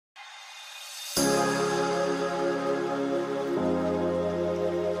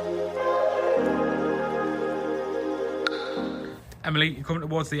Emily, you're coming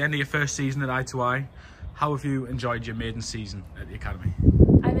towards the end of your first season at I2I. How have you enjoyed your maiden season at the academy?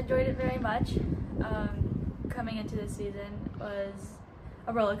 I've enjoyed it very much. Coming into this season was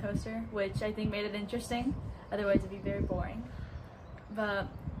a roller coaster, which I think made it interesting. Otherwise, it'd be very boring. But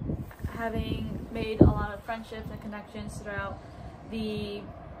having made a lot of friendships and connections throughout the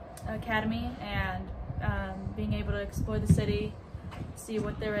academy and being able to explore the city, see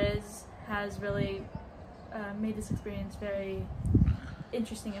what there is, has really made this experience very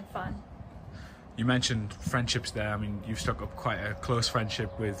interesting and fun. You mentioned friendships there. I mean, you've struck up quite a close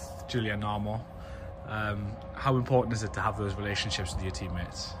friendship with Julia Narmo. How important is it to have those relationships with your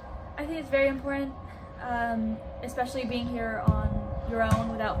teammates? I think it's very important, especially being here on your own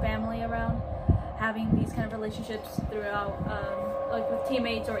without family around. Having these kind of relationships throughout, like with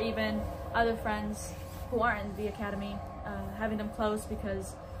teammates or even other friends who aren't in the academy, having them close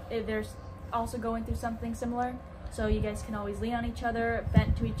because if they're also going through something similar, so you guys can always lean on each other,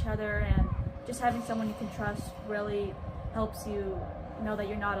 vent to each other, and just having someone you can trust really helps you know that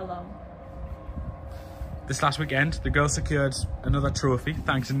you're not alone. This last weekend, the girls secured another trophy,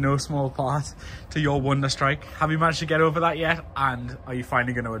 thanks in no small part to your wonder strike. Have you managed to get over that yet? And are you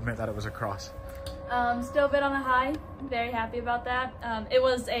finally going to admit that it was a cross? Still a bit on a high. Very happy about that. It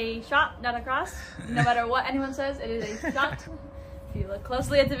was a shot, not a cross. No matter what anyone says, it is a shot. If you look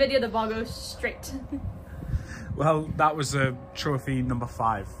closely at the video, the ball goes straight. Well, that was a trophy number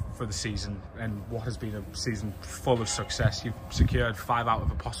 5 for the season, and what has been a season full of success. You've secured 5 out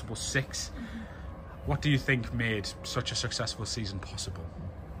of a possible 6. What do you think made such a successful season possible?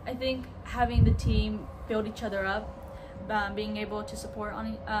 I think having the team build each other up, being able to support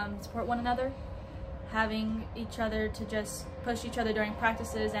one another, having each other to just push each other during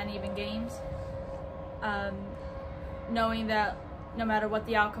practices and even games, knowing that no matter what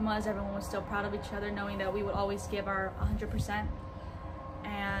the outcome was, everyone was still proud of each other, knowing that we would always give our 100%,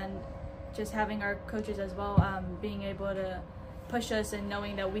 and just having our coaches as well being able to push us and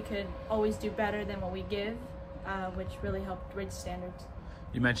knowing that we could always do better than what we give, which really helped raise standards.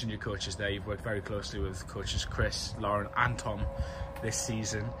 You mentioned your coaches there. You've worked very closely with coaches Chris, Lauren and Tom this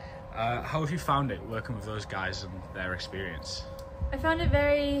season. How have you found it working with those guys and their experience? I found it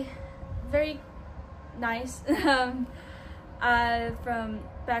very, very nice. From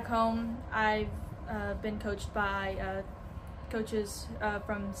back home, I've been coached by coaches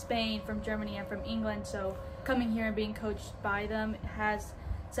from Spain, from Germany, and from England, so coming here and being coached by them has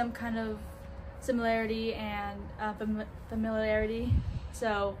some kind of similarity and familiarity,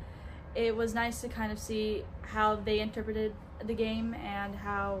 so it was nice to kind of see how they interpreted the game and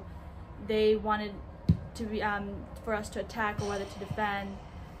how they wanted to be for us to attack or whether to defend,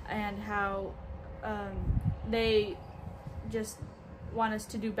 and how they just want us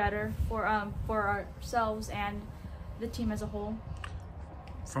to do better for ourselves and the team as a whole.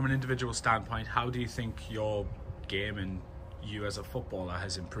 From an individual standpoint, how do you think your game and you as a footballer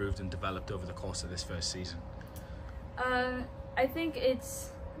has improved and developed over the course of this first season? I think it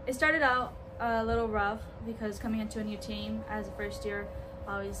started out a little rough because coming into a new team as a first year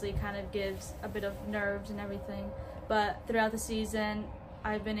obviously kind of gives a bit of nerves and everything, but throughout the season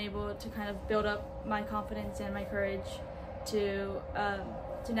I've been able to kind of build up my confidence and my courage to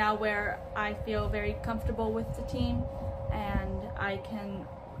now where I feel very comfortable with the team, and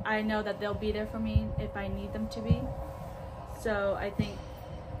I know that they'll be there for me if I need them to be. So I think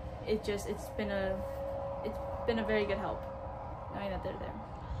it's been a very good help knowing that they're there.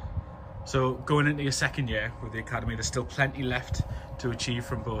 So going into your second year with the academy, there's still plenty left to achieve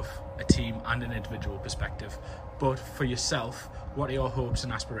from both a team and an individual perspective. But for yourself, what are your hopes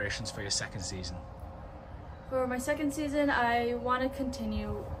and aspirations for your second season? For my second season, I want to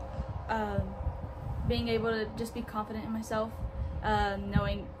continue being able to just be confident in myself,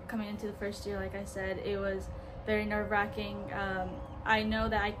 knowing coming into the first year, like I said, it was very nerve-wracking. I know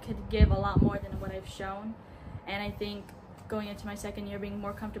that I could give a lot more than what I've shown, and I think going into my second year, being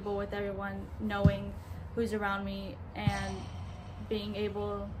more comfortable with everyone, knowing who's around me, and being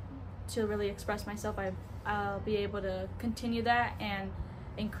able to really express myself, I'll be able to continue that and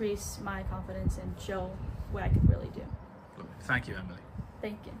increase my confidence and show what I could really do. Thank you, Emily.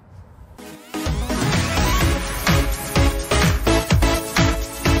 Thank you.